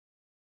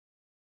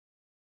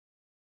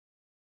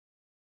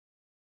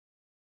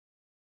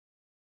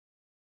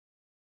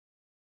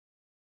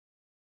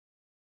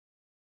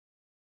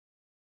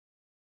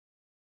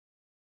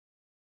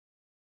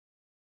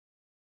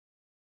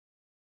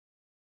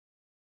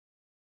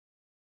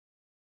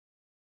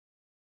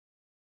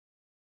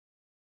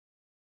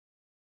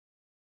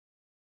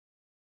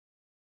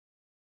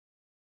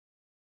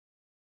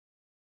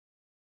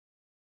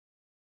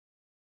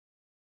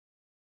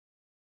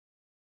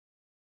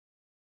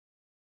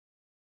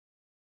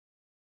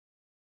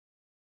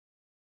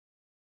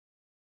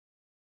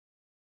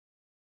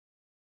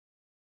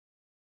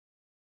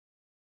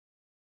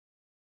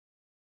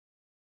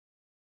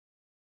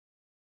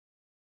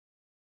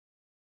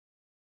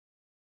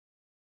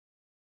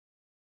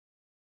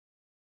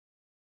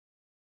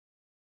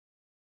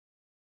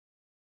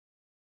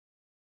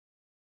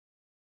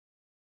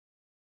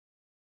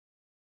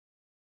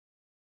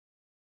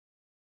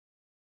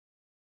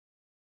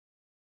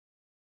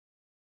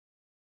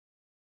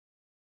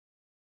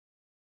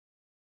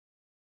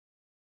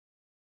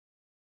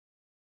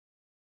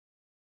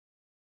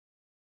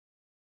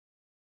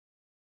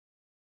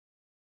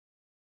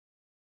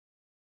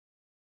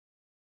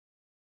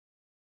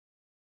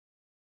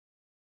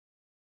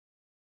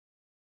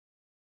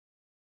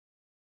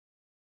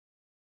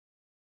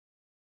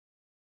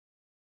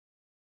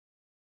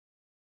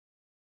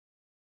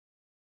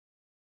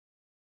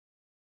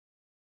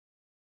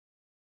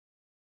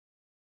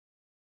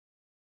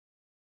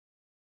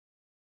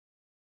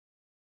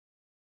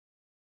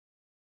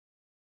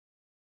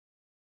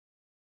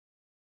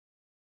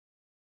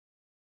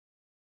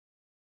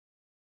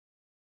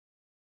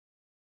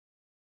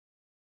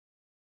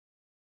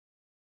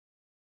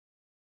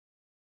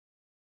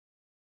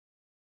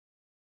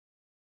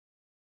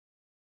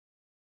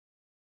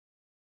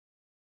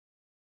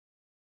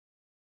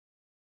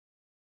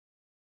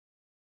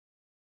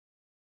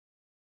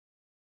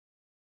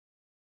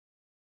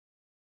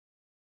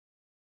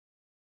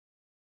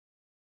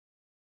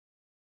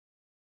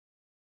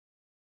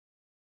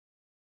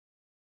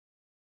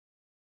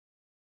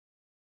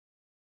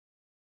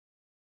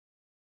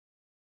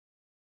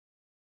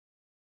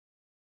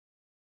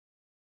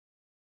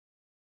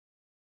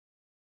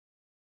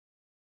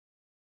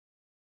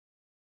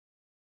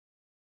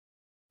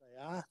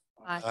Aye.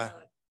 Aye. Aye.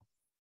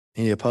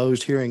 Any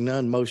opposed? Hearing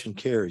none, motion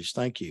carries.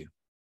 Thank you.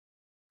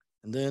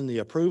 And then the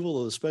approval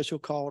of the special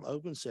called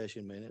open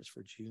session minutes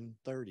for June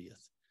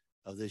 30th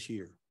of this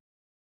year.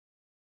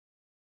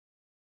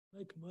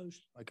 Make a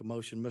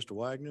motion, Mr.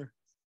 Wagner.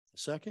 A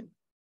second?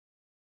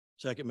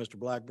 Second, Mr.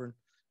 Blackburn.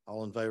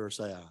 All in favor,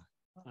 say aye.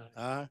 Aye.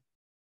 Aye.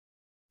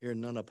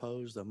 Hearing none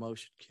opposed, the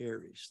motion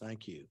carries.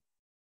 Thank you.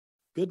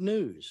 Good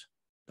news.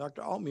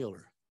 Dr.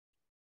 Altmuller.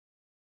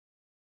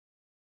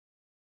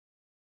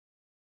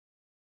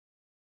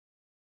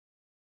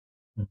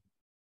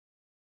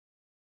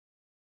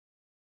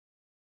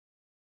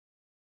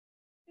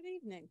 Good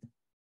evening.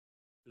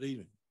 Good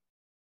evening.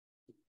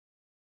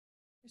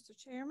 Mr.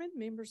 Chairman,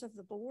 members of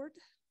the board,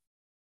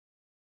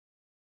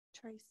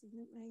 Tracy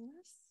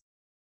McManus.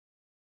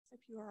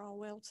 Hope you are all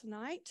well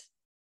tonight.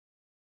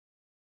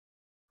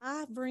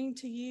 I bring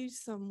to you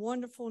some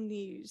wonderful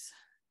news.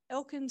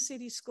 Elkin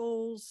City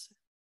Schools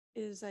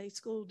is a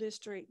school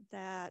district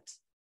that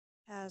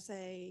has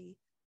a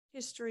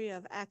history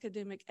of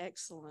academic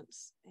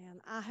excellence,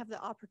 and I have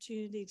the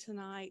opportunity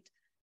tonight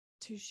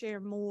to share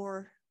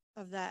more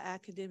of that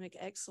academic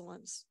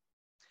excellence.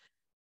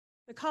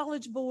 The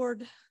College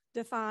Board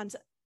defines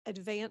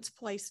advanced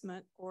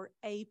placement, or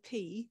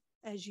AP,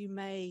 as you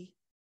may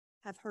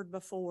have heard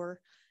before,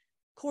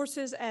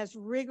 courses as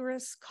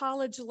rigorous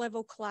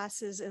college-level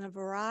classes in a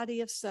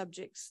variety of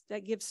subjects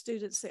that give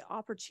students the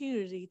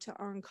opportunity to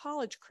earn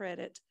college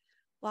credit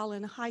while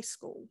in high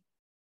school.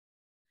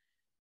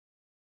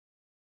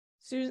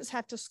 Students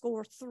have to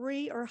score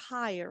 3 or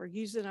higher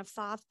using a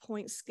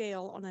 5-point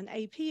scale on an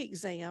AP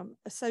exam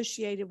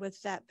associated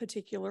with that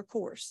particular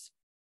course.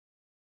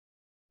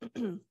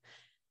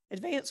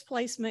 Advanced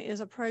Placement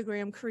is a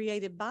program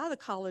created by the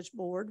College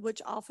Board,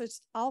 which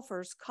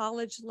offers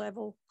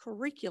college-level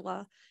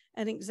curricula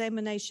and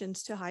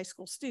examinations to high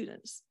school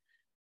students.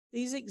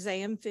 These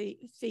exam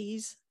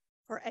fees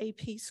for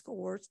AP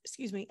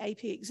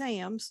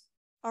exams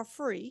are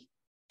free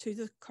to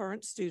the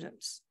current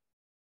students,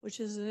 which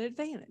is an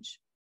advantage.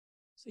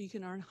 So you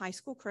can earn high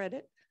school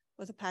credit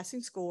with a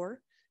passing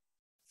score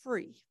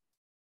free.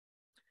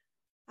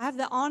 I have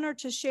the honor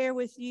to share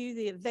with you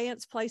the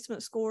advanced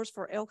placement scores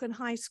for Elkin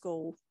High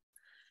School.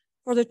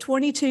 For the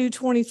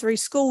 22-23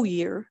 school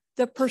year,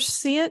 the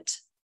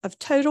percent of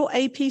total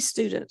AP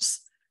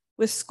students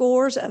with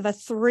scores of a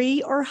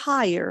 3 or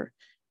higher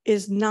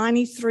is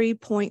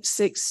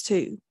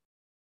 93.62.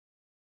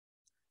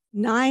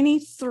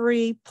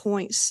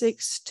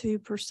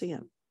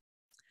 93.62%.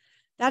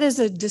 That is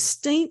a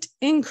distinct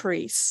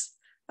increase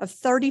of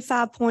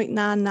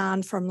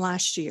 35.99 from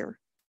last year,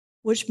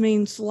 which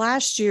means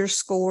last year's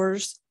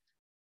scores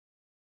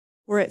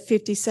were at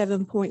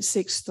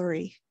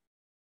 57.63.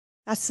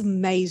 That's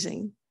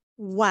amazing.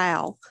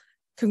 Wow.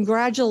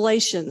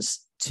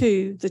 Congratulations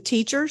to the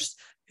teachers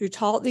who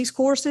taught these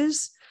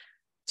courses,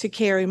 to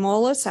Carrie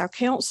Mullis, our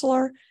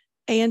counselor,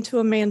 and to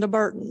Amanda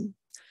Burton.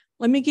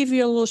 Let me give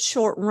you a little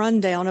short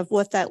rundown of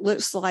what that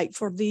looks like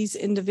for these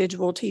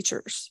individual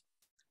teachers.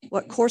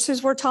 What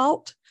courses were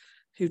taught,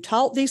 who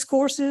taught these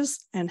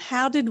courses, and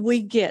how did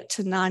we get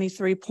to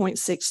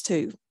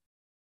 93.62?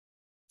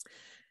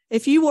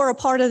 If you were a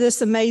part of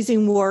this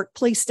amazing work,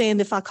 please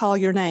stand if I call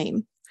your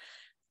name.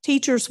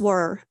 Teachers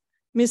were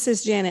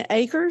Mrs. Janet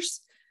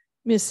Akers,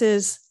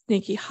 Mrs.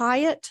 Nikki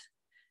Hyatt,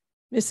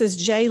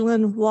 Mrs.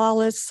 Jalen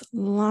Wallace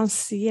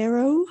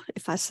Lanciero,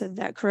 if I said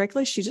that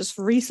correctly. She just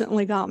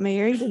recently got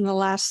married in the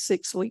last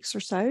 6 weeks or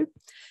so,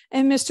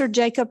 and Mr.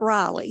 Jacob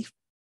Riley.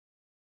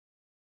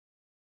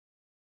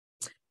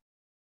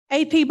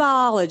 AP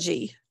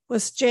Biology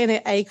was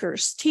Janet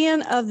Akers.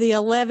 10 of the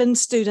 11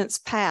 students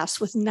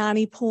passed with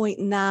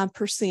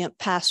 90.9%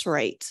 pass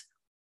rate.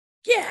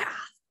 Yeah.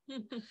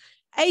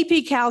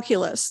 AP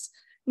Calculus,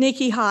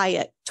 Nikki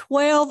Hyatt.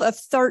 12 of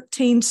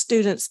 13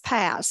 students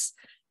passed.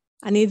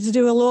 I need to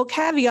do a little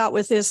caveat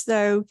with this,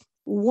 though.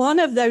 One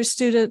of those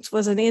students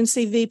was an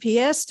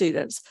NCVPS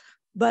student,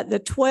 but the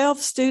 12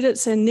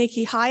 students in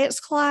Nikki Hyatt's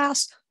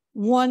class,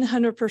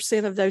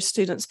 100% of those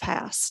students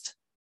passed.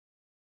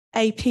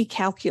 AP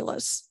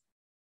Calculus.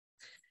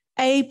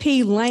 AP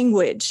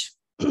Language,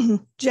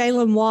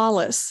 Jalen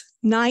Wallace,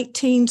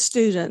 19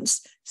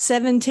 students,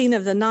 17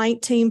 of the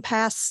 19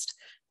 passed,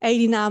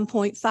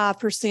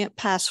 89.5%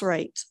 pass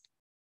rate.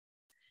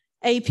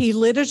 AP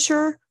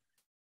Literature,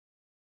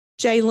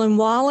 Jalen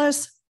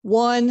Wallace,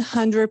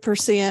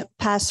 100%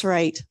 pass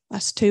rate.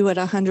 That's 2 at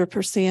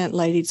 100%,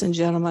 ladies and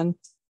gentlemen.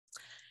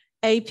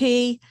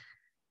 AP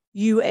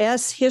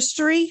U.S.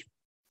 History,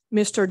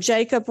 Mr.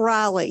 Jacob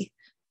Riley.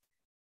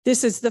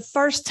 This is the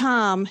first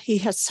time he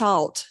has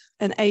taught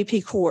an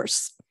AP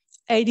course,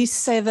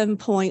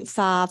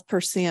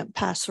 87.5%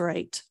 pass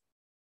rate.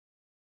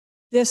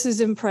 This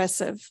is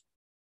impressive.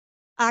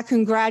 I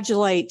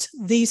congratulate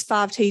these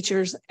 5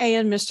 teachers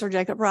and Mr.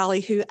 Jacob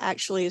Riley, who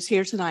actually is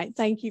here tonight.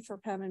 Thank you for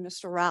coming,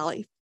 Mr.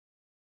 Riley.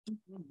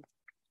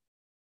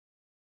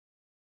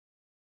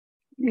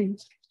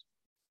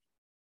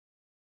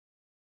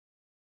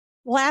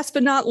 Last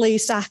but not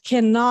least, I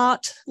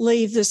cannot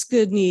leave this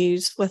good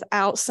news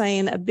without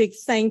saying a big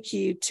thank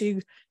you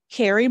to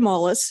Carrie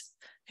Mullis,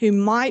 who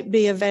might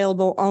be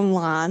available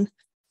online.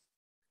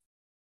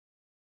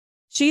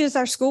 She is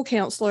our school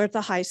counselor at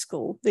the high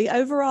school. The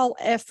overall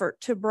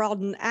effort to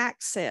broaden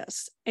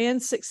access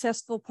and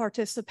successful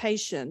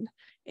participation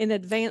in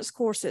advanced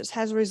courses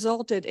has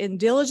resulted in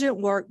diligent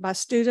work by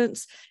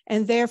students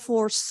and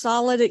therefore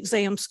solid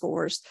exam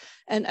scores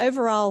and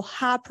overall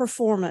high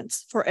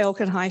performance for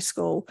Elkin High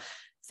School.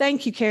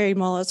 Thank you, Carrie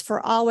Mullis,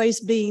 for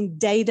always being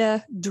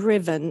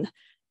data-driven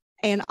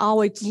and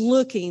always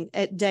looking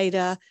at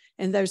data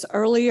in those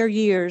earlier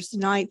years,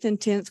 9th and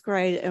 10th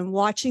grade, and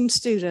watching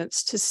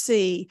students to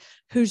see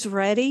who's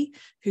ready,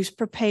 who's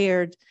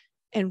prepared,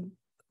 and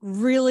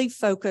really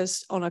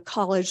focused on a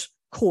college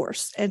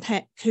course and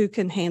who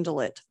can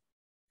handle it.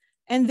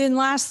 And then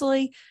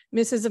lastly,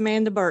 Mrs.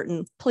 Amanda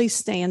Burton. Please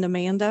stand,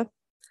 Amanda.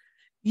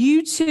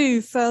 You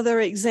too further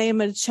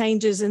examined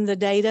changes in the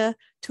data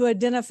to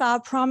identify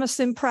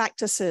promising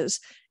practices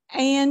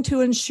and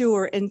to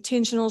ensure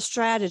intentional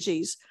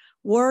strategies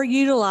were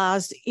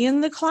utilized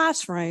in the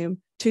classroom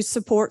to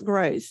support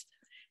growth.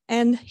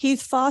 And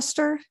Heath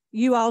Foster,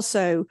 you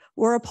also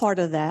were a part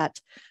of that.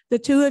 The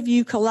two of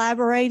you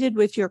collaborated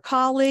with your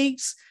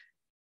colleagues.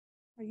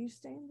 Are you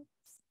standing?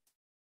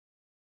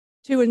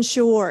 To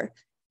ensure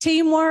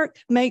teamwork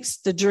makes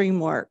the dream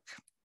work.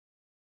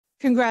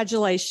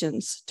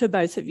 Congratulations to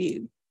both of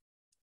you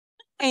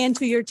and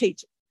to your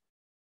teacher.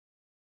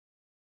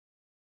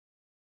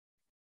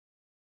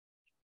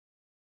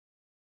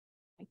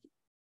 Thank you.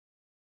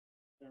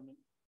 Chairman,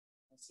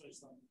 I'll say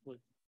something quick.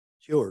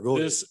 Sure, go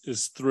ahead. This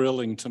is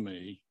thrilling to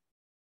me.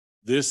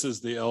 This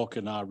is the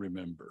Elkin I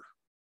remember.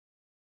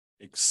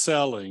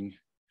 Excelling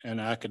in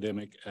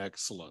academic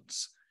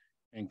excellence.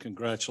 And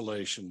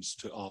congratulations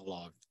to all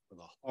of you for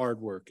the hard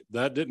work.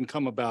 That didn't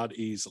come about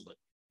easily.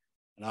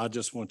 And I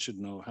just want you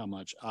to know how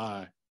much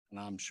I, and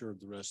I'm sure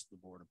the rest of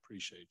the board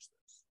appreciates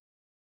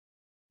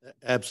this.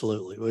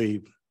 Absolutely.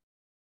 We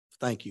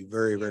thank you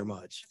very, very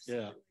much.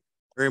 Yeah.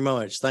 Very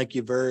much. Thank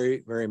you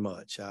very, very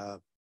much.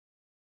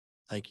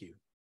 Thank you.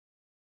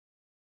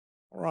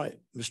 All right,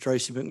 Ms.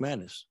 Tracy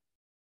McManus.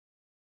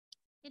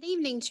 Good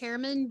evening,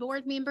 Chairman,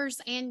 board members,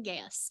 and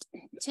guests.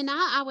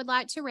 Tonight, I would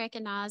like to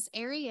recognize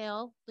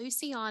Ariel,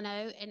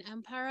 Luciano, and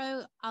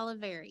Amparo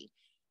Oliveri.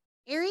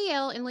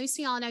 Ariel and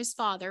Luciano's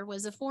father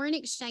was a foreign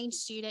exchange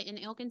student in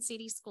Elkin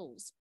City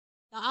Schools.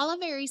 The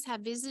Oliveris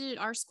have visited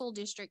our school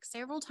district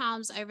several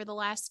times over the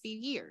last few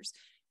years.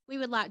 We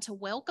would like to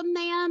welcome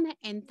them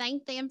and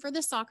thank them for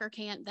the soccer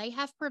camp they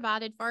have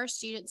provided for our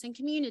students and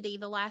community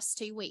the last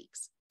 2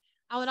 weeks.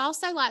 I would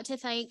also like to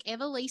thank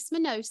Evelise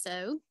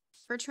Minoso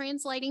for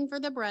translating for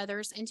the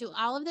brothers and to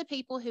all of the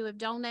people who have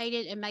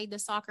donated and made the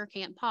soccer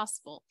camp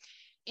possible.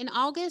 In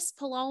August,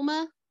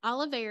 Paloma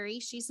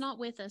Oliveri, she's not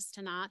with us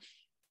tonight,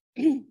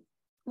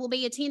 will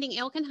be attending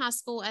Elkin High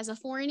School as a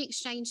foreign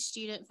exchange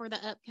student for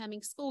the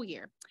upcoming school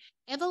year.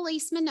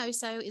 Evelise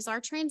Minoso is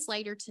our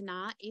translator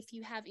tonight. If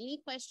you have any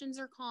questions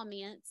or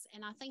comments,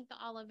 and I think the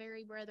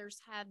Oliveri brothers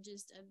have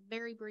just a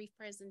very brief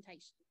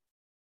presentation.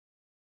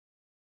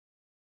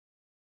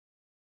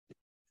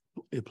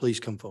 Please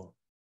come forward.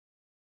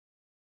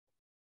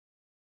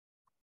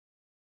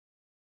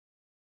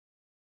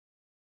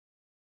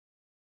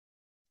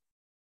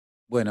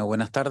 Bueno,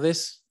 buenas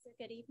tardes.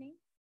 Good evening.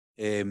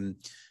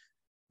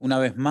 Una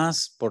vez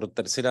más, por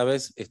tercera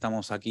vez,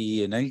 estamos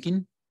aquí en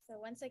Elkin. So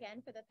once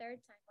again, for the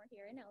third time, we're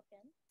here in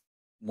Elkin.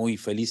 Muy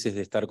felices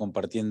de estar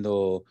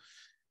compartiendo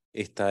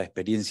esta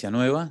experiencia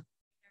nueva.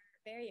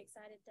 Very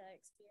excited to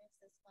experience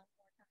this one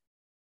more time.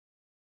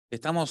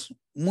 Estamos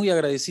muy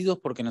agradecidos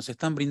porque nos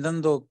están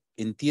brindando,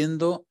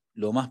 entiendo,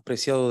 lo más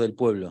preciado del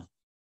pueblo.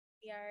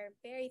 We are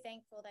very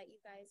thankful that you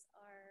guys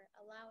are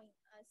allowing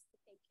us to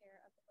take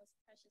care of the most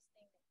precious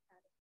thing that you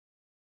have,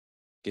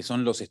 Que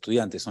son los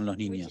estudiantes, son los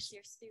which is niños.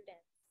 your students.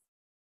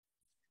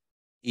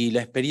 Y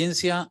la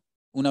experiencia,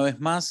 una vez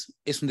más,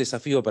 es un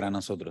desafío para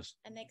nosotros.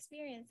 And the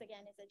experience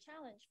again is a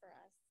challenge for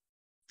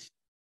us.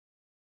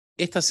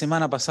 Esta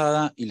semana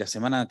pasada y la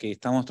semana que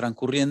estamos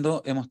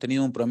transcurriendo, hemos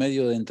tenido un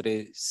promedio de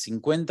entre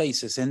 50 y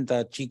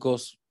 60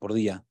 chicos por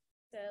día.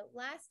 So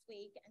last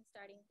week and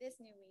starting this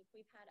new week,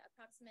 we've had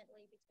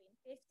approximately between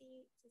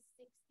 50 to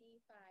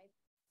 65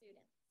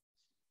 students.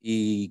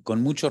 Y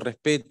con mucho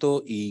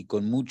respeto y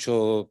con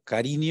mucho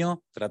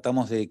cariño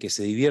tratamos de que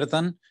se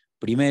diviertan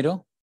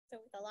primero. So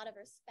with a lot of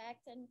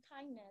respect and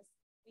kindness,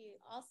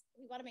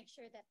 we want to make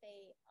sure that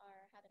they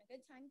are having a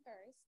good time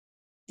first,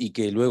 Y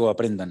que luego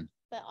aprendan.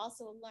 but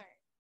also learn.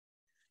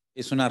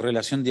 Es una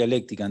relación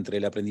dialéctica entre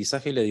el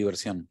aprendizaje y la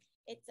diversión.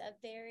 It's a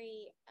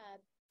very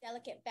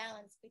delicate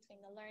balance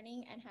between the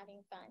learning and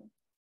having fun.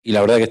 Y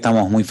la verdad que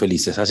estamos muy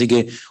felices. Así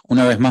que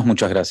una vez más,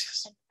 muchas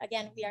gracias. And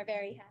again, we are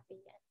very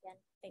happy. And again,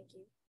 thank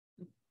you.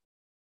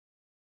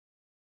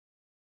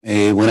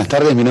 Buenas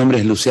tardes, mi nombre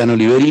es Luciano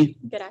Oliveri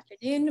Good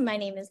afternoon. My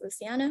name is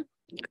Luciana,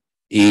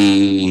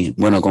 y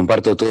bueno,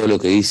 comparto todo lo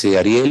que dice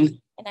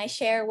Ariel. and I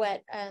share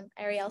what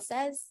Ariel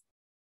says.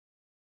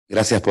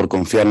 Gracias por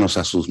confiarnos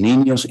a sus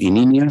niños y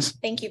niñas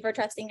Thank you for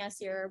trusting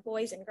us, your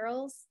boys and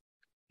girls.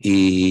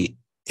 y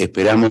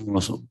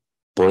esperamos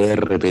poder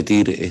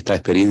repetir esta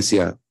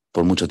experiencia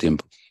por mucho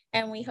tiempo.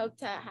 And we hope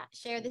to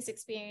share this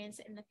experience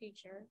in the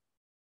future.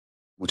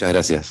 Muchas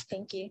gracias.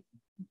 Thank you.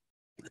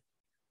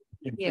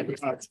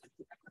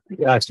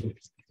 Gracias.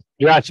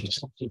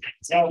 Gracias.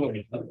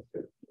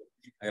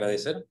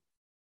 Agradecer.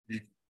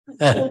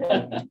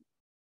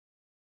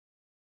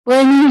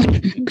 Bueno,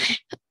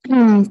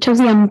 yo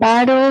soy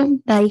Amparo,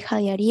 la hija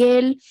de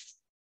Ariel,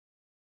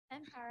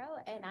 I'm Paro,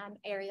 and I'm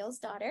Ariel's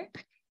daughter.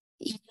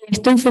 y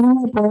estoy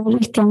feliz de poder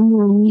este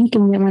año venir y que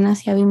mi hermana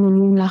sea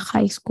bienvenida en la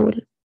high school.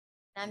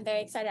 I'm very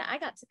excited I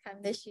got to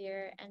come this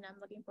year, and I'm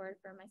looking forward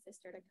for my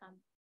sister to come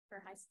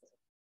for high school.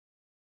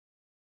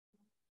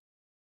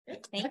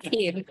 Thank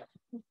you.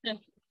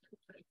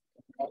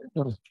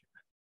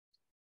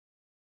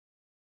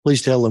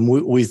 Please tell them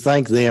we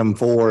thank them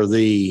for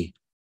the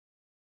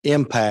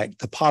impact,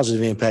 the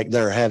positive impact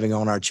they're having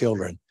on our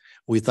children.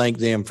 We thank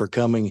them for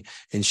coming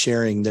and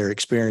sharing their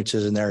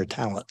experiences and their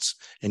talents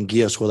and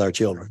gifts with our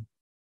children.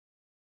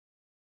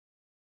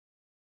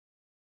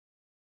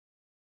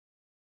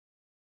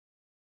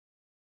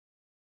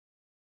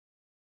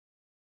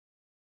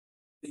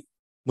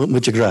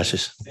 Muchas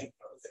gracias.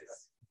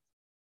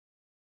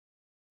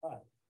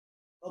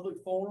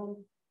 Public forum.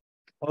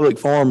 Public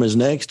forum is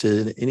next.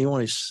 Did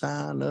anyone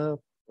sign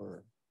up?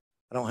 Or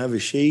I don't have a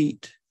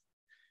sheet.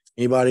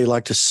 Anybody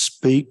like to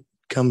speak?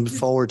 Come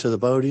forward to the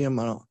podium.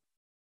 I don't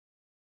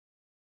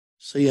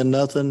seeing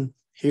nothing,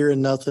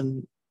 hearing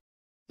nothing.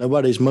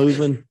 Nobody's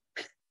moving.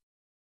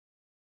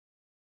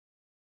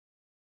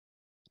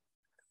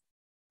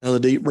 Another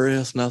deep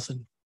breath.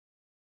 Nothing.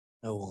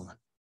 No one.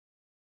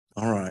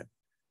 All right.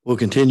 We'll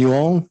continue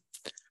on.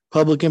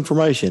 Public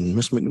information.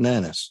 Ms.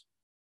 McManus.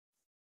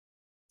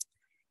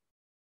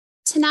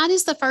 Tonight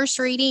is the first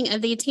reading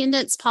of the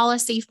attendance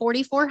policy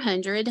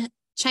 4400.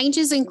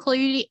 Changes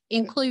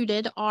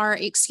included are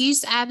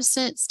excused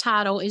absence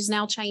title is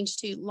now changed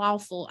to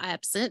lawful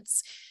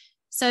absence.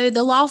 So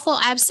the lawful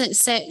absence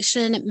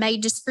section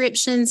made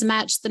descriptions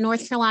match the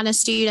North Carolina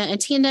student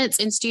attendance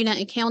and student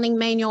accounting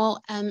manual.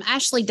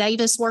 Ashley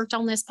Davis worked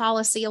on this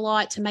policy a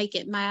lot to make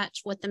it match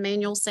what the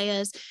manual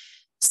says.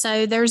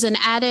 So there's an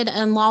added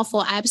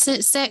unlawful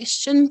absence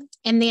section,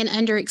 and then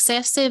under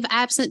excessive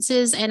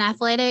absences and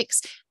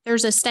athletics,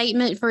 there's a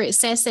statement for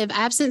excessive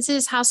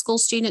absences. High school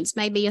students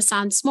may be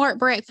assigned smart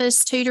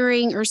breakfast,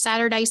 tutoring, or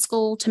Saturday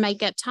school to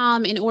make up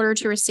time in order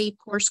to receive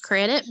course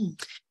credit.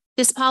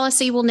 This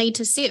policy will need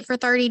to sit for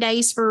 30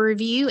 days for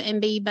review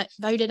and be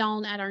voted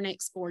on at our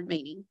next board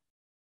meeting.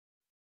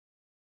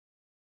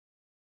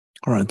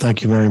 All right.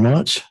 Thank you very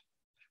much.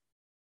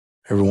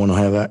 Everyone will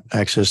have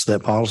access to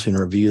that policy and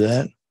review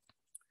that.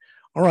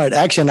 All right.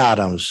 Action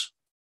items.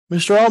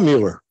 Mr.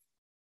 Altmuller.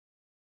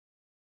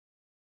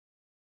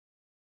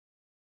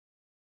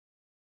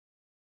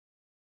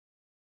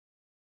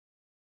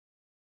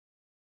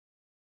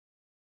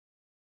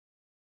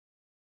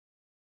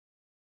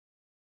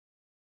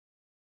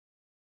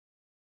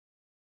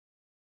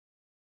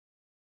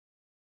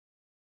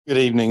 Good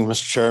evening,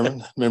 Mr.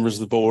 Chairman, members of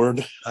the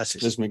board,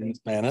 Ms.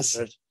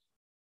 McManus.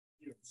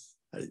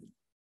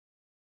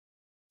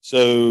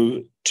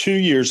 So 2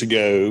 years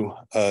ago,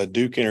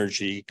 Duke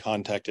Energy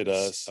contacted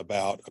us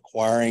about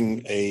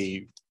acquiring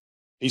a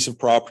piece of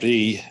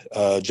property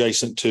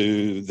adjacent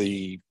to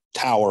the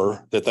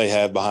tower that they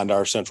have behind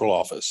our central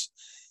office.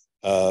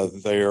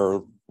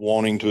 They're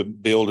wanting to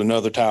build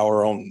another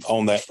tower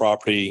on that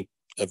property.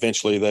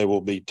 Eventually, they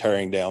will be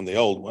tearing down the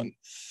old one.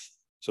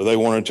 So they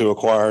wanted to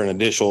acquire an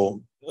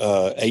additional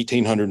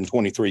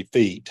 1,823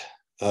 feet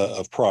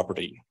of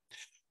property.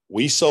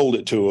 We sold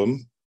it to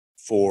them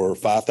for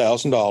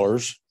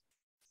 $5,000.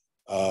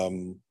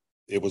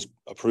 It was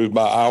approved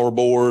by our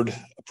board,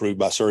 approved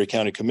by Surrey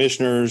County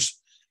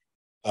Commissioners.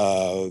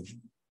 The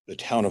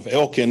town of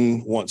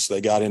Elkin, once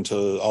they got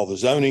into all the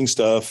zoning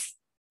stuff,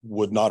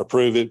 would not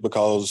approve it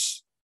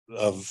because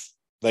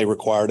they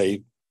required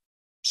a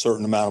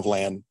certain amount of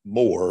land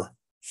more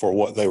for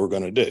what they were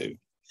going to do.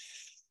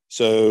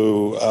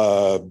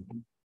 So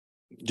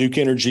Duke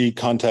Energy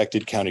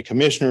contacted county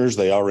commissioners.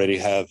 They already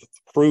have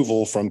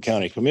approval from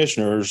county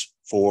commissioners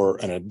for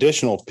an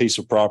additional piece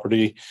of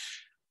property,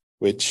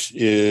 which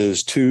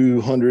is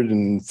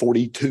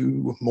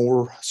 242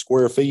 more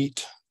square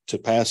feet to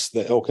pass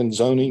the Elkin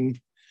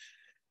zoning.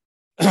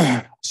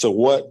 So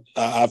what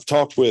I've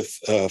talked with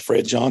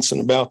Fred Johnson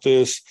about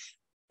this,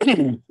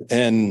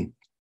 and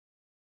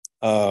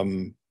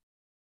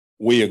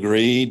we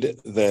agreed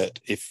that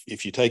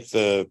if you take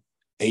the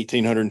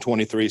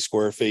 1,823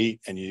 square feet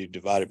and you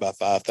divide it by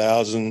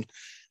 5,000,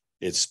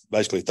 it's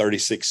basically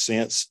 36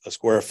 cents a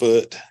square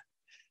foot.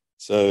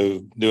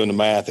 So doing the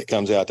math, it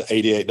comes out to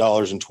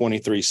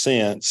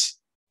 $88.23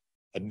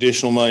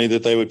 additional money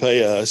that they would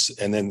pay us.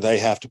 And then they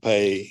have to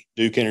pay,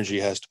 Duke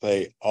Energy has to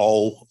pay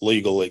all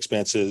legal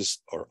expenses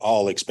or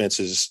all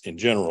expenses in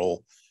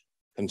general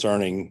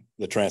concerning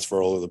the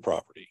transfer of the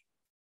property.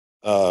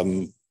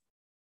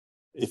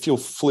 If you'll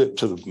flip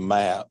to the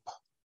map,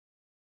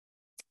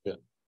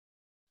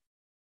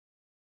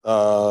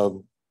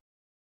 So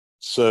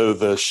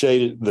the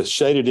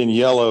shaded in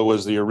yellow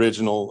was the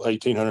original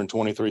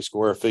 1,823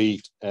 square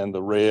feet, and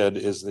the red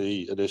is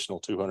the additional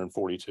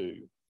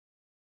 242,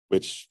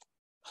 which,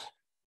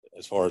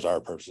 as far as our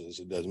purposes,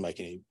 it doesn't make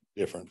any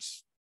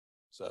difference.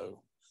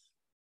 So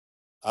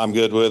I'm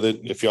good with it.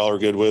 If y'all are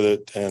good with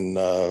it, and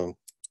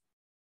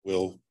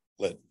we'll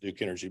let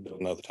Duke Energy build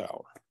another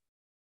tower.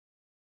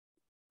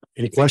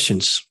 Any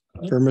questions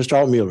for Mr.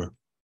 Altmuller?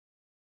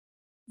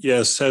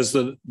 Yes, has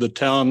the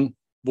town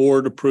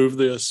board approved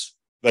this?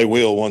 They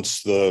will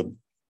once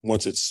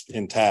it's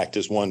intact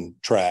as one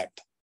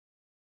tract.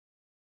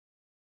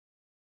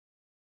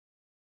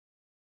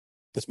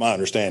 That's my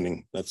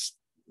understanding. That's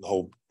the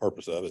whole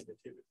purpose of it.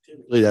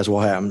 Typically, that's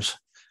what happens.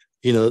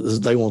 You know,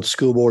 they want the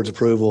school board's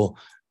approval,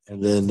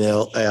 and then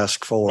they'll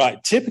ask for.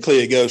 Right. Typically,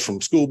 it goes from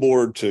school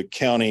board to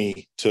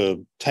county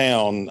to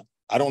town.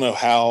 I don't know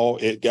how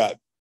it got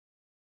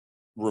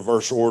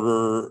reverse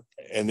order.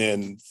 And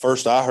then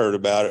first I heard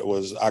about it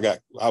was I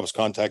was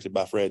contacted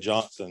by Fred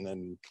Johnson,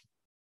 and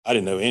I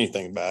didn't know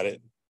anything about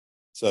it.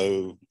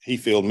 So he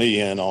filled me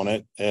in on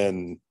it,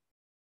 and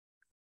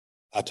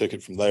I took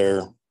it from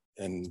there.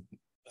 And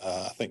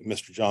I think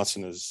Mr.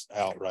 Johnson is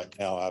out right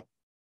now,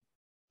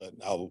 but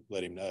I'll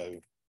let him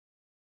know.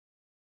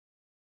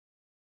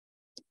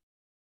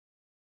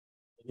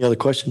 Any other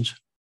questions?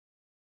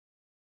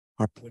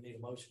 All right, we need a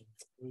motion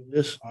to approve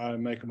this. I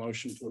make a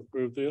motion to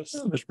approve this.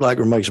 Mr.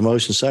 Blackburn makes a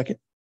motion. Second.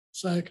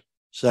 Second.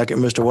 Second,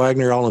 Mr.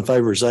 Wagner. All in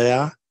favor, say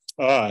aye.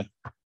 Aye.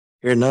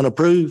 Hearing none,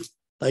 approved.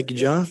 Thank you,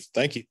 John.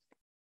 Thank you.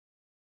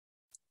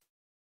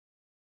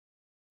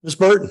 Ms.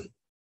 Burton.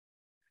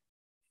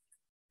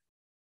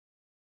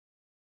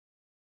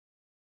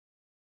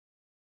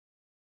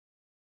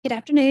 Good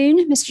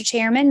afternoon, Mr.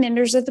 Chairman,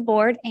 members of the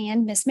board,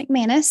 and Ms.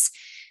 McManus.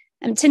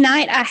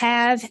 Tonight, I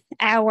have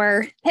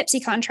our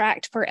Pepsi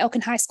contract for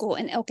Elkin High School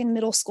and Elkin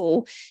Middle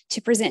School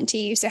to present to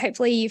you. So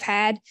hopefully you've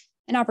had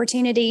an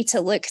opportunity to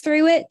look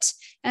through it.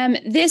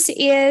 This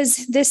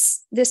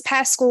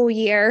past school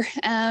year,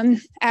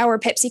 our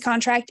Pepsi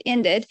contract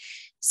ended.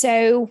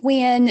 So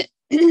when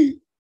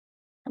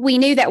we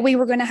knew that we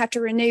were going to have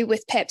to renew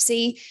with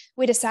Pepsi,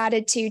 we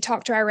decided to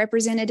talk to our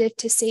representative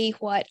to see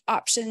what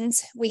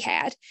options we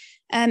had.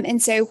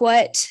 And so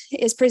what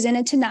is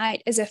presented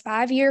tonight is a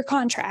 5-year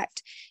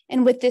contract.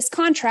 And with this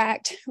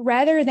contract,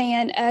 rather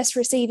than us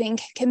receiving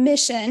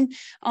commission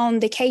on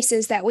the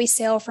cases that we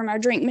sell from our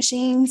drink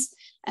machines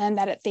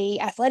that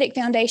the Athletic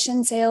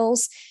Foundation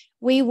sells,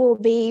 we will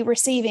be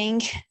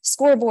receiving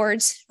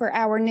scoreboards for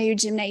our new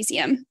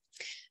gymnasium.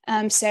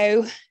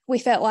 So we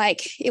felt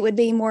like it would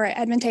be more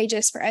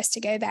advantageous for us to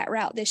go that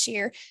route this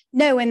year,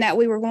 knowing that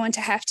we were going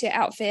to have to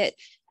outfit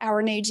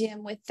our new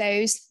gym with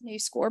those new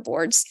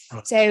scoreboards.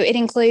 Right. So it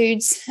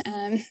includes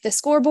the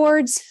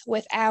scoreboards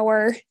with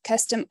our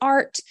custom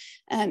art,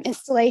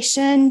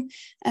 installation,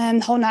 the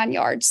whole 9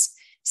 yards.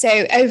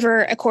 So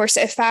over a course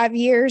of 5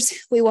 years,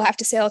 we will have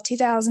to sell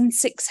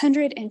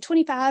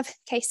 2,625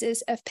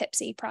 cases of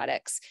Pepsi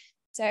products.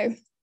 So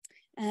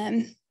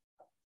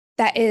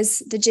that is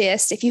the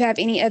gist. If you have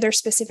any other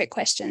specific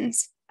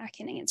questions, I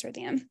can answer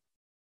them.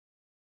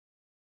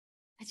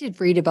 I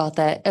did read about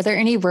that. Are there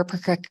any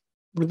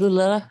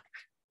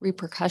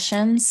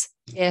repercussions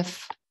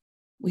if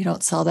we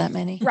don't sell that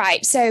many?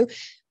 Right. So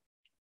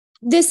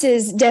this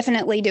is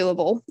definitely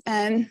doable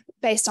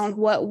based on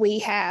what we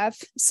have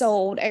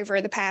sold over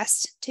the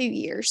past 2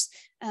 years.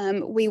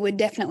 We would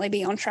definitely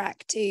be on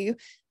track to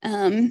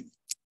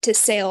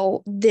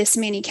sell this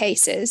many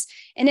cases.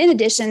 And in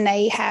addition,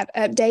 they have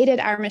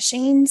updated our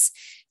machines.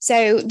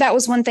 So that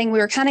was one thing we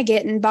were kind of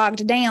getting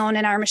bogged down,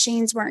 and our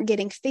machines weren't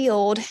getting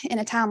filled in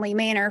a timely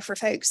manner for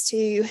folks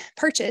to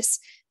purchase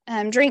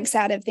drinks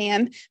out of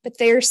them. But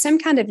there's some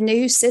kind of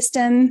new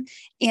system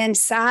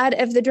inside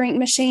of the drink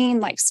machine,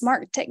 like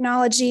smart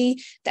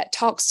technology that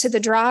talks to the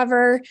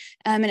driver,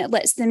 and it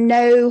lets them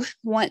know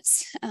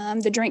once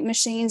the drink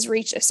machines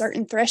reach a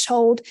certain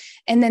threshold,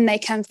 and then they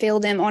come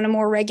fill them on a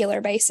more regular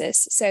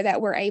basis so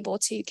that we're able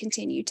to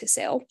continue to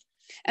sell.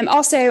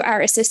 Also,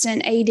 our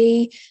assistant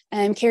AD,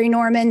 Carrie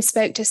Norman,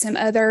 spoke to some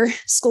other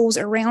schools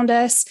around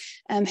us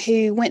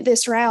who went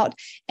this route,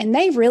 and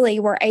they really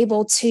were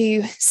able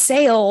to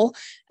sell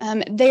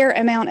their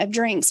amount of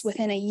drinks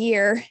within a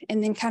year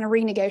and then kind of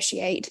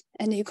renegotiate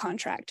a new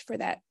contract for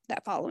that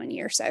following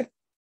year. So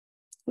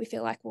we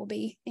feel like we'll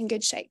be in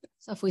good shape.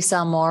 So if we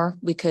sell more,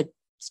 we could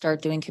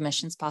start doing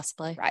commissions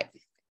possibly. Right.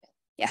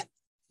 Yeah.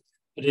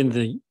 But in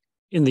the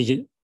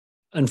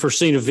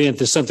unforeseen event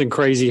that something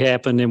crazy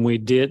happened and we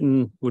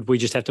didn't, would we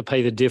just have to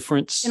pay the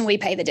difference? And we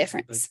pay the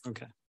difference.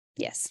 Okay.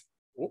 Yes.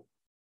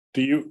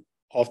 Do you,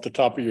 off the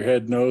top of your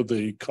head, know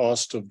the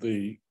cost of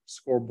the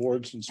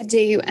scoreboards? And I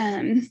do.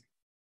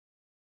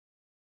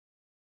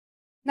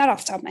 Not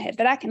off the top of my head,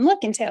 but I can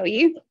look and tell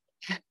you.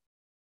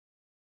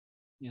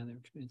 Yeah, they're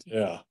expensive.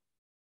 Yeah.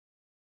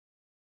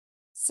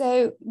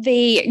 So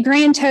the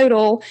grand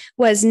total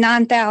was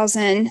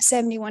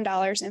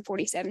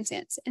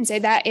 $9,071.47. And so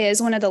that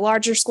is one of the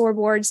larger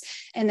scoreboards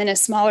and then a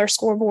smaller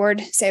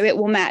scoreboard. So it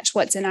will match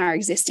what's in our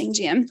existing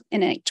gym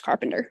in H.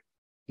 Carpenter.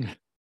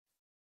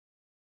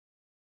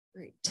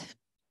 Great.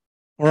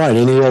 All right,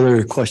 any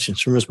other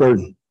questions for Ms.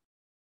 Burton?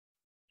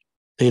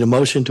 Need a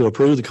motion to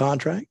approve the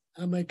contract?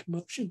 I make a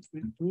motion to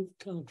approve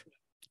the contract.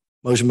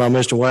 Motion by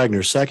Mr.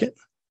 Wagner, second.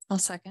 I'll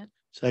second.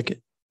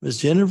 Second, Ms.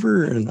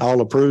 Jennifer, and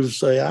all approved,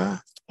 say aye.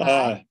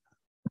 Aye.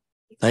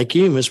 Thank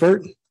you, Ms.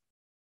 Burton.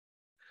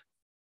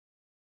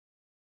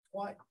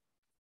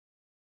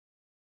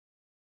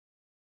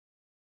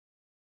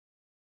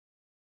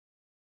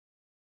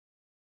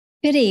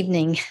 Good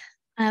evening.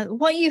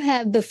 What you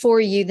have before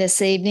you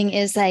this evening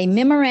is a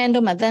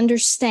memorandum of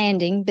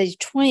understanding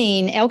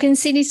between Elkin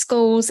City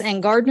Schools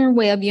and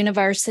Gardner-Webb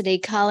University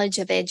College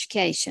of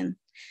Education.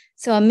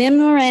 So a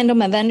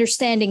memorandum of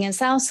understanding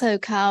is also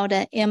called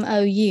a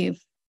MOU.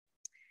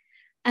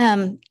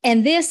 And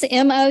this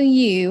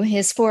MOU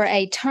is for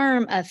a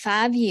term of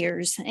 5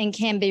 years and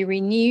can be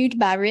renewed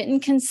by written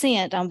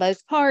consent on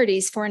both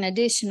parties for an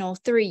additional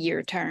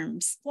 3-year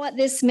terms. What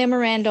this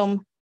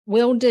memorandum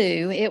will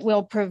do, it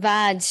will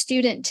provide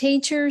student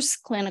teachers,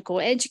 clinical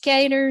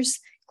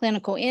educators,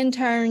 clinical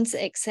interns,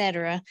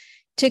 etc.,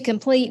 to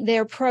complete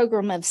their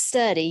program of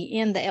study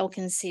in the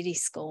Elkin City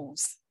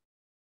Schools.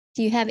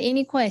 Do you have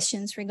any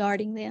questions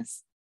regarding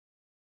this?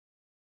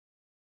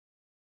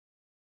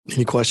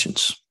 Any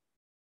questions?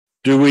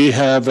 Do we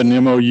have an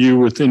MOU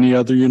with any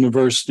other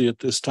university at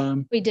this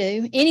time? We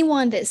do.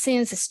 Anyone that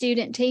sends a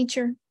student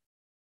teacher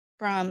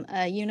from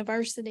a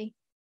university,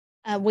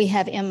 we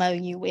have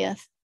MOU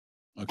with.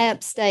 Okay.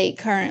 App State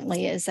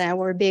currently is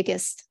our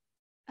biggest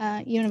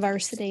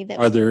university. That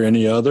Are there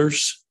any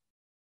others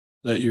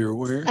that you're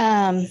aware?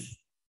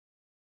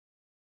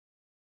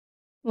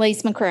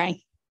 Lise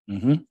McRae.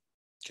 Mm-hmm.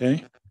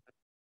 Okay.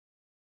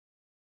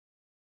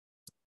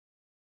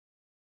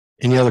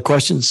 Any other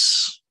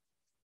questions?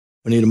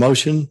 We need a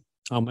motion.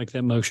 I'll make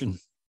that motion.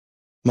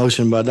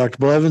 Motion by Dr.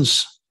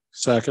 Blevins.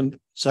 Second.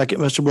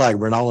 Second, Mr.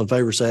 Blackburn. All in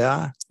favor, say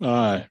aye.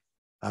 Aye.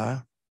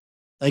 Aye.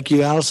 Thank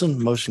you,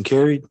 Allison. Motion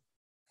carried.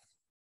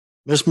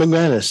 Ms.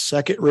 McManus,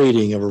 second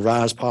reading of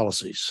revised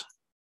policies.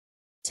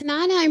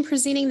 Tonight, I'm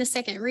presenting the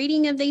second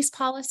reading of these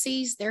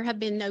policies. There have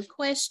been no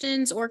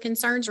questions or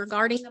concerns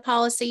regarding the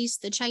policies.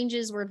 The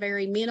changes were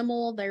very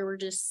minimal. They were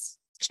just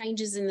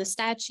changes in the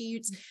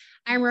statutes.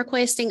 I'm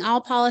requesting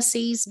all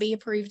policies be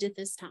approved at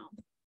this time.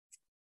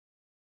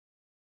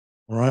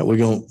 All right, we're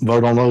going to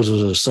vote on those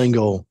as a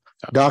single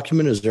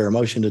document. Is there a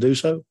motion to do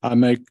so? I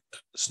make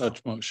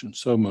such motion.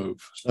 So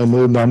move. So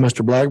moved by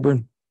Mr.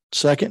 Blackburn.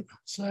 Second.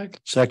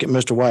 Second. Second,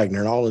 Mr.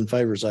 Wagner. All in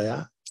favor, say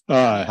aye.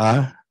 Aye.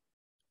 Aye.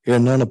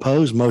 Hearing none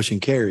opposed, motion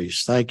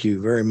carries. Thank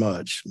you very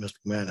much, Mr.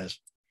 McManus.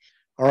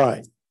 All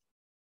right.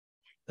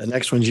 The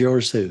next one's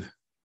yours too.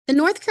 The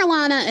North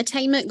Carolina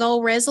Attainment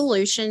Goal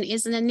Resolution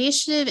is an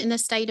initiative in the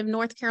state of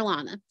North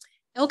Carolina.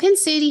 Elkin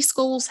City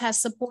Schools has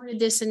supported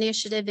this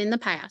initiative in the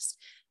past.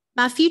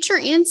 My Future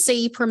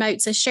NC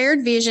promotes a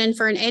shared vision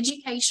for an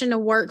education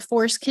and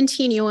workforce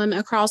continuum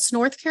across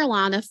North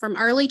Carolina from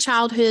early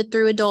childhood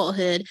through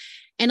adulthood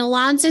and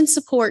aligns and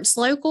supports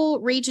local,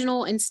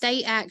 regional, and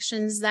state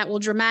actions that will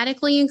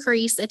dramatically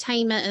increase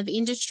attainment of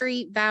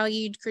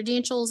industry-valued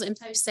credentials and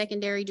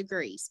post-secondary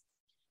degrees.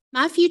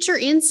 My Future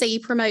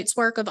NC promotes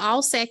work of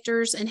all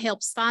sectors and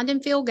helps find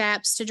and fill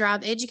gaps to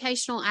drive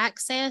educational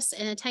access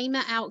and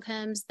attainment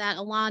outcomes that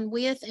align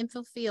with and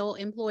fulfill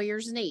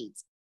employers'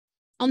 needs.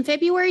 On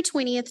February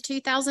 20th,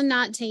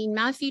 2019,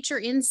 My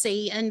Future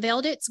NC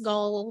unveiled its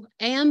goal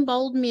and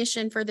bold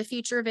mission for the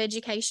future of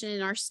education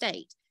in our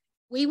state.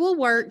 We will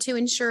work to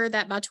ensure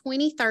that by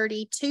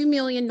 2030, 2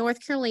 million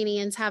North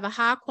Carolinians have a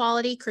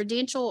high-quality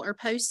credential or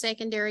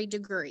post-secondary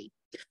degree.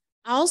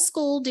 All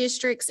school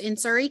districts in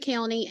Surry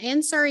County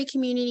and Surry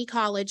Community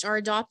College are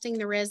adopting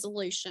the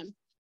resolution.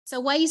 So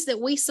ways that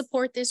we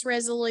support this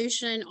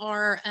resolution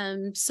are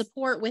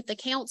support with the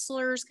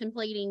counselors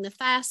completing the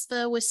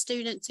FAFSA with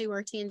students who are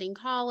attending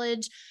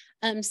college,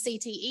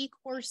 CTE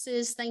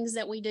courses, things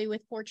that we do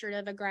with Portrait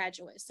of a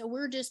Graduate. So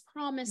we're just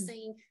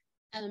promising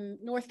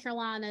North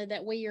Carolina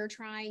that we are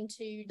trying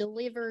to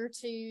deliver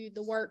to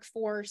the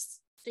workforce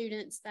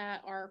students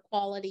that are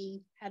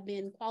quality, have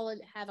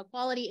a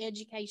quality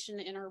education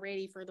and are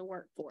ready for the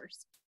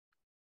workforce.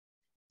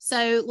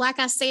 So like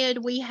I said,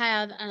 we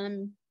have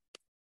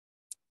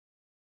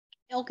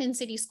Elkin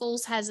City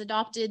Schools has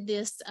adopted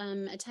this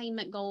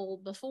attainment goal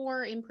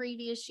before in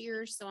previous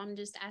years. So I'm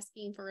just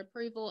asking for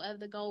approval of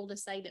the goal to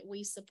say that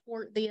we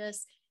support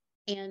this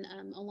and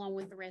along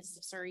with the rest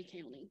of Surry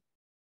County.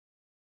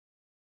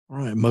 All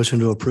right, motion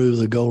to approve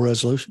the goal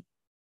resolution.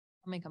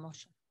 I'll make a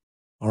motion.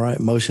 All right,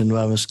 motion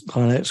by Ms.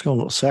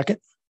 Kleinexel, second.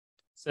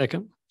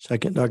 Second.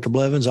 Second, Dr.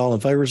 Blevins. All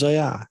in favor, say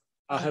aye.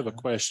 I have a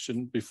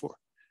question before.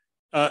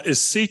 Is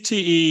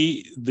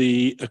CTE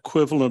the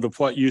equivalent of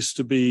what used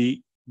to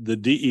be the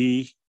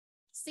DE?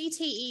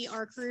 CTE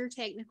are career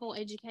technical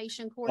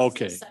education courses.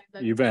 Okay, so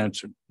you've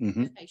answered.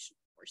 Mm-hmm.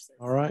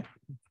 All right.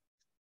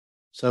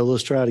 So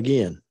let's try it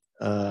again.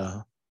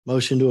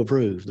 Motion to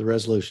approve the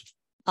resolution.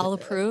 I'll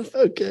approve.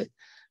 Okay.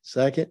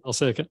 Second. I'll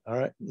second. All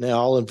right. Now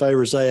all in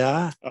favor say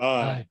aye.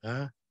 Aye.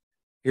 Aye.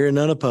 Hearing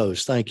none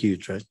opposed. Thank you,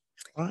 Trey.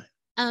 All right.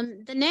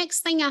 The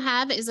next thing I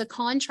have is a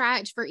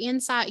contract for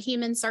Insight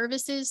Human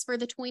Services for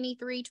the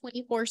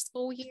 23-24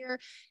 school year.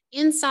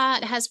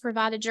 Insight has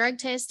provided drug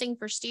testing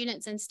for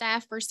students and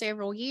staff for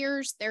several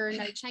years. There are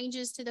no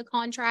changes to the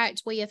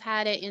contract. We have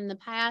had it in the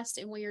past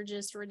and we are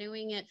just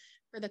renewing it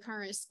for the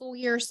current school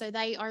year. So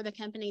they are the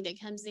company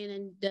that comes in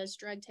and does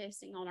drug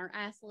testing on our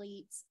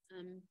athletes.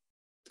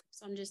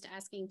 So I'm just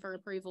asking for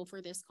approval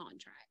for this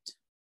contract.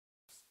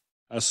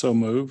 I so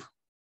move.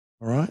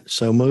 All right,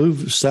 so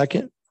move.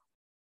 Second.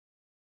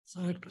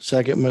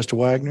 Second, Mr.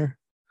 Wagner.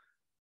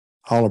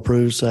 All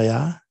approved, say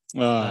aye.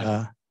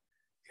 Aye.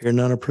 Hear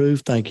none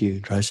approved. Thank you,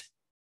 Tracy.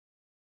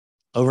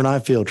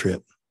 Overnight field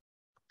trip.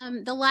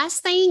 The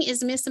last thing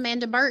is Miss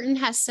Amanda Burton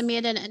has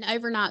submitted an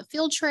overnight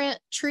field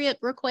trip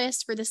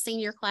request for the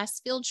senior class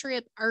field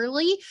trip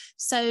early,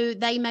 so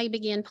they may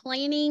begin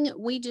planning.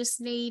 We just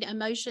need a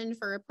motion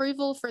for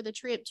approval for the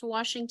trip to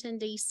Washington,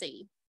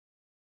 D.C.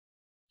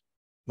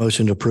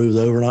 Motion to approve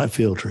the overnight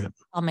field trip.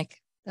 I'll make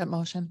that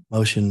motion.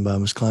 Motion by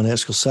Ms.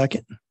 Klein-Eskel,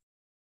 second.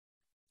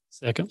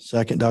 Second.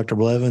 Second, Dr.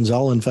 Blevins.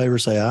 All in favor,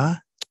 say aye.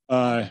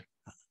 Aye.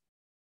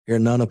 Hear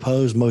none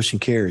opposed, motion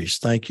carries.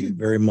 Thank you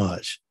very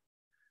much.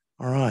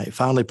 All right,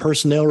 finally,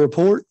 personnel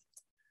report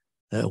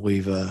that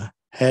we've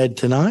had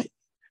tonight.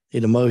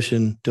 Need a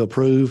motion to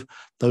approve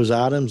those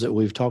items that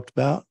we've talked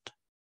about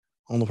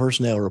on the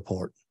personnel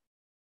report.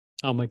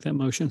 I'll make that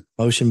motion.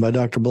 Motion by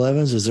Dr.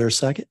 Blevins. Is there a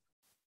second?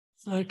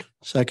 Second.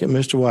 Second,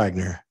 Mr.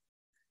 Wagner.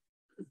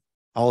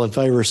 All in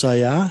favor,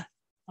 say aye.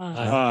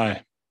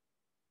 Aye.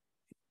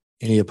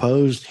 Any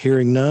opposed?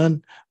 Hearing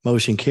none,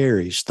 motion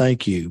carries.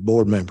 Thank you,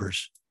 board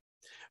members.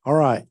 All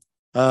right,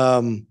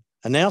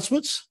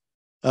 announcements.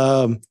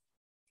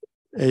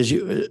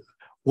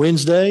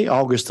 Wednesday,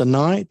 August the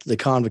 9th, the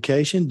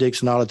convocation,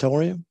 Dixon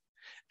Auditorium,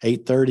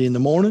 8:30 in the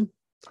morning.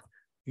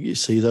 You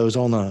see those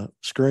on the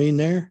screen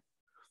there.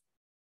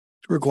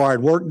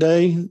 Required work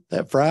day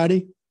that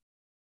Friday.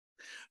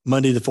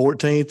 Monday the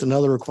 14th,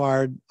 another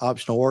required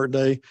optional work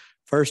day.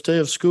 First day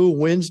of school,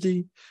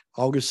 Wednesday,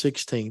 August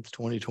 16th,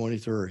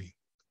 2023.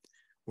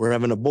 We're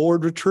having a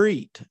board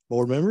retreat,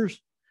 board members,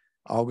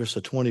 August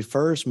the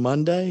 21st,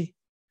 Monday.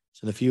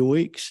 It's in a few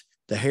weeks.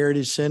 The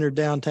Heritage Center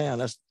downtown.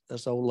 That's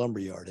the old lumber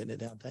yard, isn't it,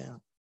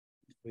 downtown?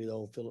 Be the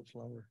old Phillips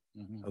lumber.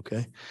 Mhm.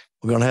 Okay.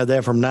 We're going to have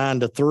that from 9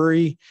 to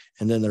 3,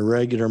 and then the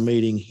regular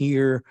meeting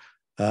here.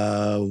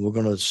 We're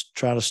going to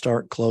try to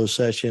start closed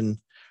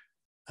session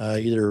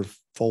either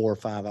 4 or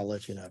 5. I'll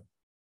let you know.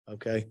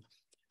 Okay.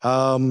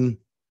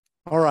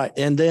 All right.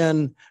 And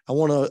then I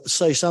want to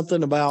say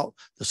something about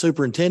the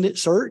superintendent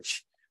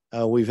search.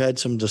 We've had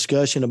some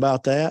discussion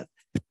about that.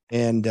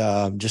 And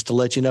just to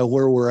let you know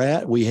where we're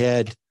at, we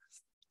had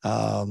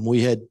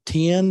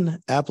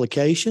 10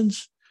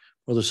 applications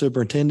for the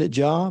superintendent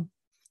job.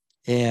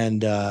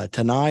 And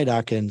tonight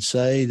I can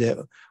say that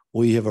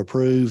we have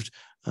approved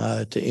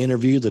to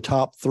interview the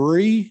top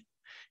 3.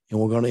 And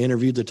we're going to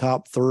interview the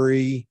top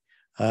 3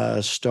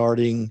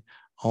 starting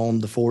on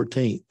the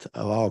 14th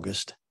of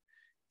August.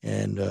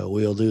 And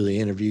we'll do the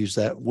interviews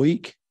that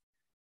week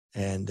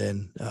and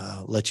then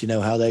let you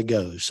know how that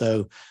goes.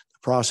 So the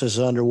process is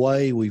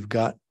underway. We've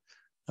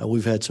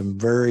had some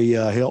very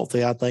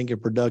healthy, I think,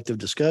 and productive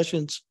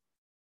discussions.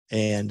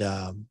 And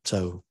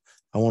so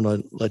I want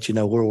to let you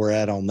know where we're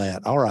at on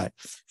that. All right.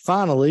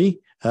 Finally,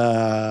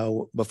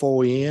 before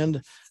we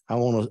end, I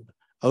want to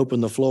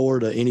open the floor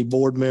to any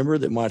board member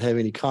that might have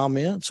any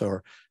comments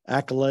or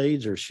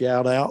accolades or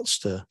shout outs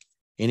to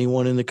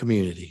anyone in the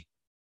community.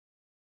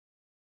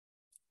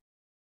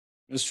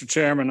 Mr.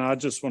 Chairman, I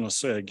just want to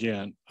say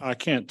again, I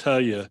can't tell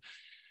you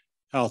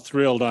how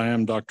thrilled I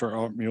am, Dr.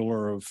 Art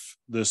Mueller, of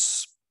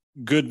this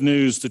good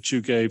news that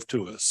you gave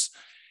to us.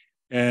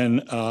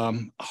 And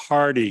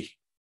hearty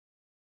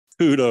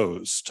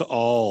kudos to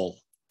all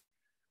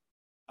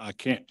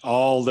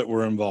that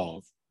were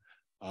involved.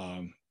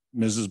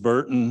 Mrs.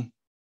 Burton,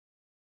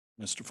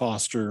 Mr.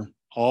 Foster,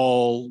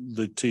 all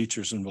the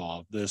teachers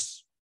involved.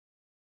 This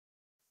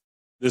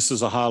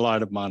is a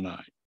highlight of my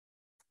night.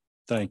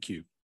 Thank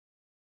you.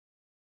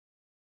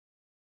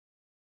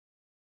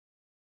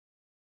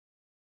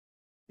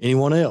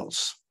 Anyone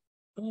else?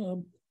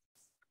 I'd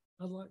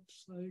like to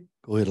say.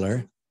 Go ahead,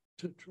 Larry.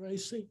 To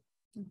Tracy,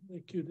 I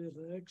think you did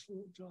an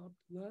excellent job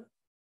tonight.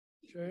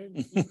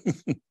 Sharing, I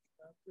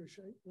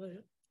appreciate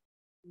that.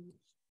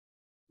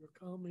 Your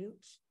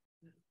comments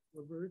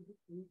were very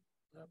good.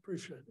 I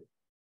appreciate it.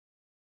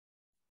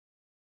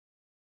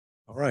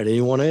 All right.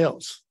 Anyone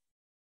else?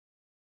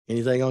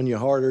 Anything on your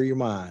heart or your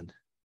mind?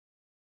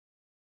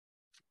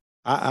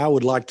 I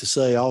would like to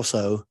say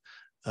also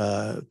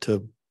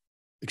to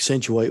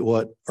accentuate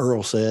what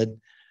Earl said.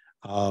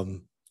 My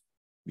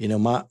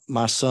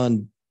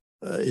son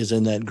is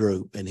in that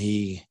group, and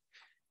he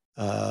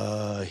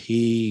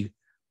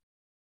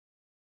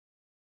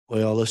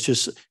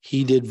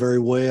did very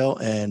well,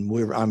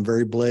 and I'm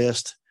very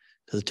blessed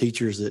to the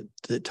teachers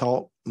that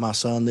taught my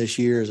son this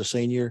year as a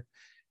senior,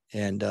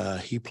 and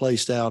he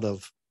placed out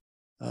of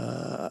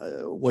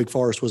Wake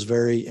Forest was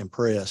very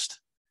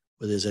impressed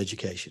with his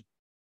education,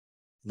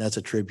 and that's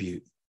a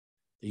tribute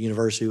The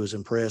university was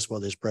impressed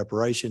with his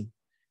preparation,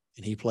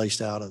 and he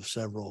placed out of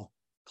several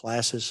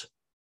classes.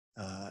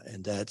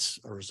 And that's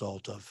a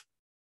result of,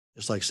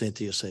 just like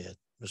Cynthia said,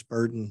 Ms.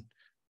 Burton,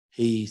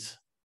 Heath,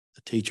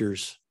 the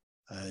teachers,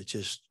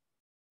 just,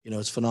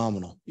 it's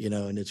phenomenal,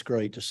 and it's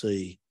great to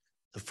see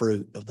the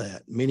fruit of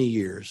that. Many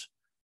years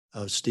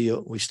of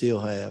we still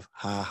have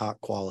high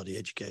quality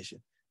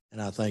education.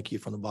 And I thank you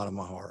from the bottom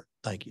of my heart.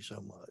 Thank you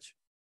so much.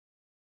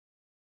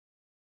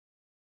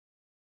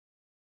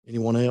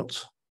 Anyone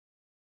else?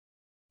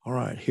 All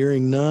right,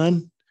 hearing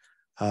none,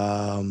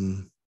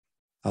 I'll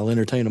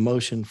entertain a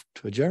motion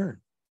to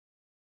adjourn.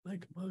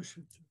 Make a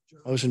motion to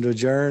adjourn. Motion to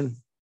adjourn.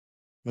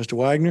 Mr.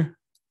 Wagner?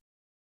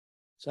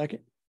 Second?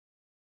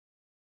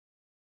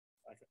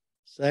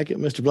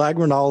 Second, Mr.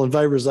 Blackburn. All in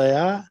favor, say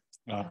aye.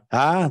 Aye.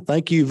 Aye.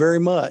 Thank you very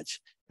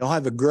much. Y'all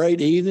have a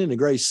great evening, a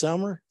great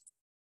summer.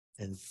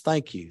 And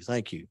thank you.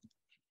 Thank you.